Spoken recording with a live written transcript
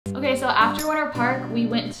Okay, so after Winter Park, we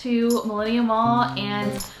went to Millennium Mall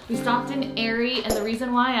and we stopped in Aerie, and the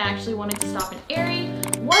reason why I actually wanted to stop in Aerie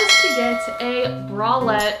was to get a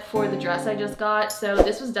bralette for the dress I just got. So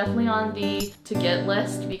this was definitely on the to get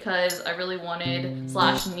list because I really wanted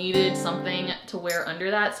slash needed something to wear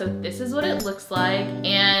under that. So this is what it looks like,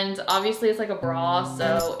 and obviously it's like a bra,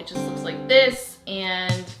 so it just looks like this,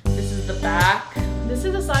 and this is the back. This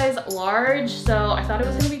is a size large, so I thought it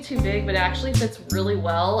was gonna be too big, but it actually fits really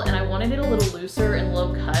well, and I wanted it a little looser and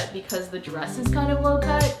low cut because the dress is kind of low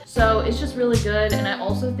cut, so it's just really good. And I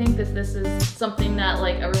also think that this is something that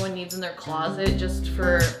like everyone needs in their closet just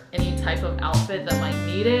for any type of outfit that might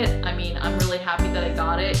need it. I mean, I'm really happy that I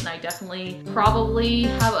got it, and I definitely probably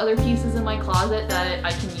have other pieces in my closet that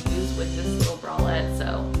I can use with this little bralette,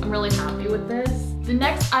 so I'm really happy with this. The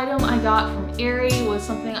next item I got from Aerie was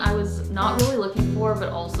something I was not really looking for, but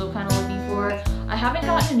also kind of looking for. I haven't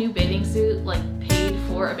gotten a new bathing suit, like paid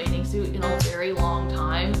for a bathing suit, in a very long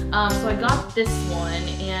time. So I got this one,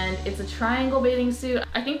 and it's a triangle bathing suit.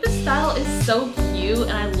 I think the style is so cute,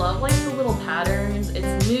 and I love like the little patterns.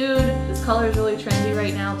 It's nude. This color is really trendy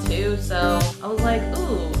right now too, so I was like,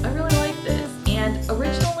 ooh, I really like this. And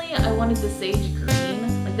originally I wanted the sage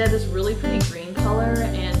green. Like, they had this really pretty green color,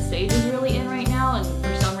 and sage is really in right now, and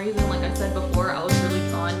for some reason, like I said before, I was really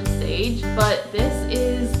drawn to sage. But this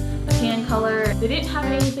is a tan color. They didn't have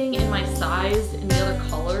anything in my size in the other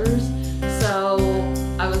colors, so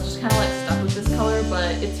I was just kind of like stuck with this color,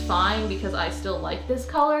 but it's fine because I still like this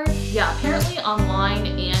color. Yeah, apparently online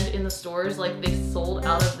and in the stores, like, they sold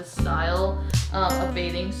out of this style of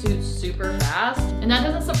bathing suits super fast, and that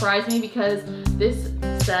doesn't surprise me because this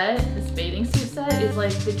bathing suit set is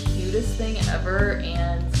like the cutest thing ever,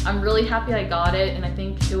 and I'm really happy I got it, and I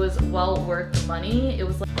think it was well worth the money. It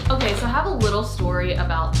was like, okay, so I have a little story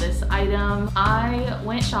about this item. I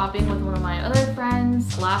went shopping with one of my other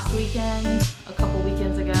friends last weekend, a couple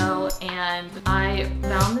weekends ago, and I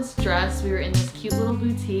found this dress. We were in this cute little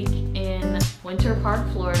boutique in Winter Park,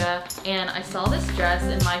 Florida, and I saw this dress,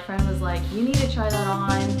 and my friend was like, you need to try that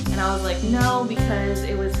on, and I was like, no, because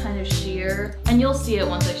it was kind of sheer, and you'll see it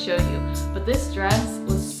once I show you. But this dress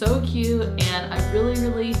was so cute, and I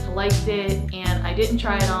really liked it, and I didn't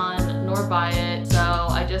try it on nor buy it, so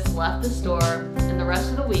I just left the store, and the rest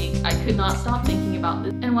of the week I could not stop thinking about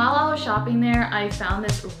this. And while I was shopping there, I found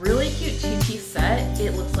this really cute two-piece set.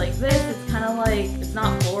 It looks like this. It's kind of like, it's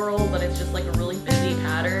not floral, but it's just like a really busy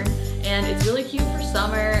pattern, and it's really cute for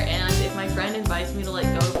summer. And if my friend invites me to like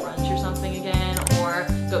go to brunch or something again, or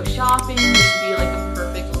go shopping, this would be like a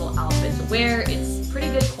perfect little outfit to wear. It's pretty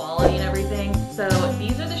good quality and everything. So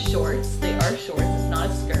these are the shorts. They are shorts, it's not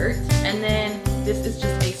a skirt. And then this is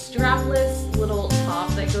just a strapless little top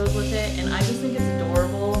that goes with it, and I just think it's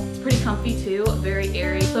adorable. It's pretty comfy too, very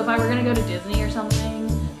airy. So if I were gonna go to Disney or something,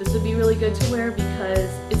 this would be really good to wear because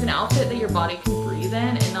it's an outfit that your body can breathe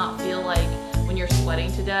in and not feel like when you're sweating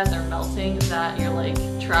to death or melting that you're like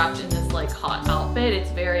trapped in this like hot outfit. It's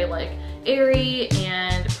very like airy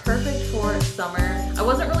and perfect for summer. I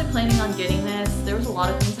wasn't really planning on getting this. There was a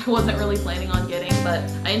lot of things I wasn't really planning on getting, but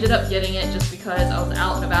I ended up getting it just because I was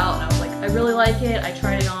out and about, and I was like, I really like it. I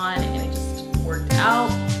tried it on, and it just worked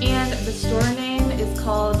out. And the store name is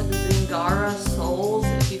called Zingara Souls,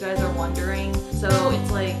 if you guys are wondering. So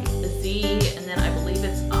it's like a Z, and then I believe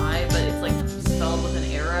it's I, but it's like spelled with an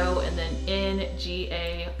arrow, and then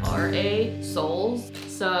N-G-A-R-A, Souls.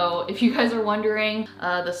 So if you guys are wondering,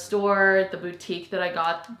 the store, the boutique that I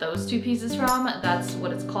got those two pieces from, that's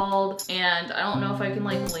what it's called. And I don't know if I can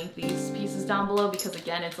like link these pieces down below because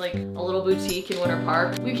again, it's like a little boutique in Winter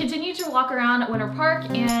Park. We continued to walk around at Winter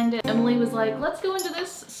Park, and Emily was like, let's go into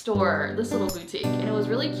this store, this little boutique, and it was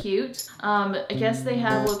really cute. I guess they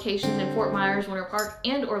have locations in Fort Myers, Winter Park,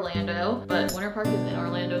 and Orlando, but Winter Park is in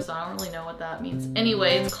Orlando, so I don't really know what that means.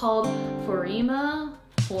 Anyway, it's called Forima?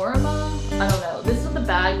 I don't know. This is what the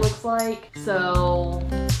bag looks like, so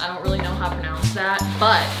I don't really know how to pronounce that,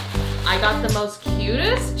 but I got the most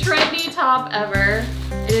cutest trendy top ever.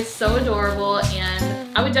 It is so adorable,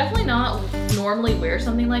 and I would definitely not normally wear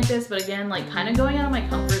something like this, but again, like kind of going out of my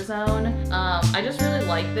comfort zone. I just really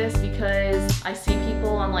like this because I see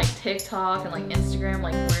people on like TikTok and like Instagram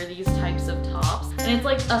like wear these types of tops, and it's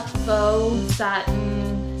like a faux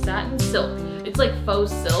satin silk. It's like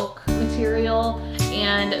faux silk material,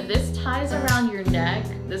 and this ties around your neck.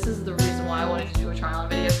 This is the reason why I wanted to do a try on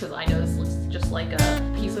video, because I know this looks just like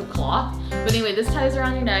a piece of cloth. But anyway, this ties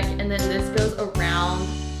around your neck, and then this goes around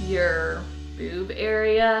your boob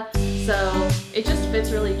area. So it just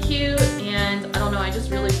fits really cute, and I don't know, I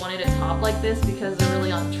just really wanted a top like this because they're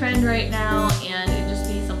really on trend right now, and it'd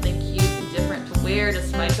just be something cute and different to wear to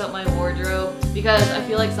spice up my wardrobe, because I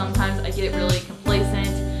feel like sometimes I get really complacent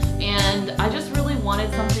and I just really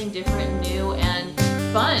wanted something different, new, and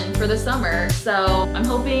fun for the summer. So I'm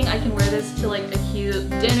hoping I can wear this to like a cute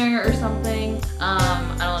dinner or something.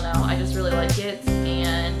 I don't know, I just really like it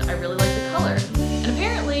and I really like the color. And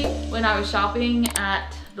apparently when I was shopping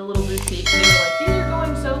at the little boutique, they were like, these are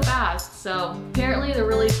going so fast. So apparently they're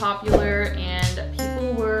really popular and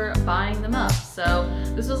people were buying them up. So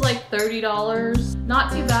this was like $30.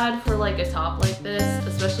 Not too bad for like a top like this,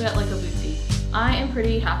 especially at like a boutique. I am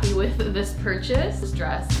pretty happy with this purchase, this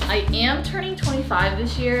dress. I am turning 25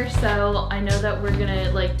 this year, so I know that we're gonna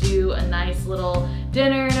like do a nice little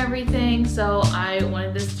dinner and everything. So I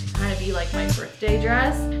wanted this to kind of be like my birthday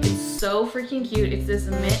dress. It's so freaking cute. It's this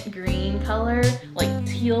mint green color, like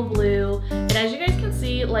teal blue. And as you guys can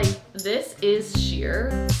see, like this is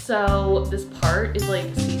sheer. So this part is like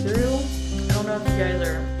see-through. I don't know if you guys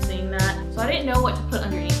are seeing that. So I didn't know what to put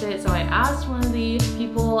underneath it. So I asked one of the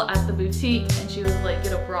people at the boutique and she was like,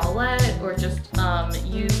 get a bralette or just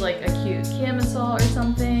use like a cute camisole or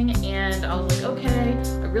something. And I was like, okay,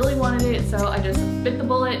 I really wanted it. So I just bit the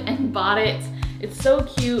bullet and bought it. It's so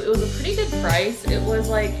cute. It was a pretty good price. It was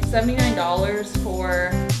like $79 for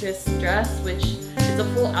this dress, which is a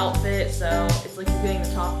full outfit. So it's like you're getting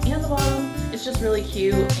the top and the bottom. It's just really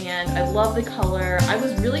cute and I love the color. I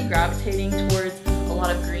was really gravitating towards a lot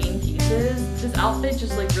of green pieces. This outfit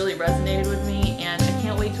just like really resonated with me and I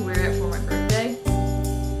can't wait to wear it for my birthday.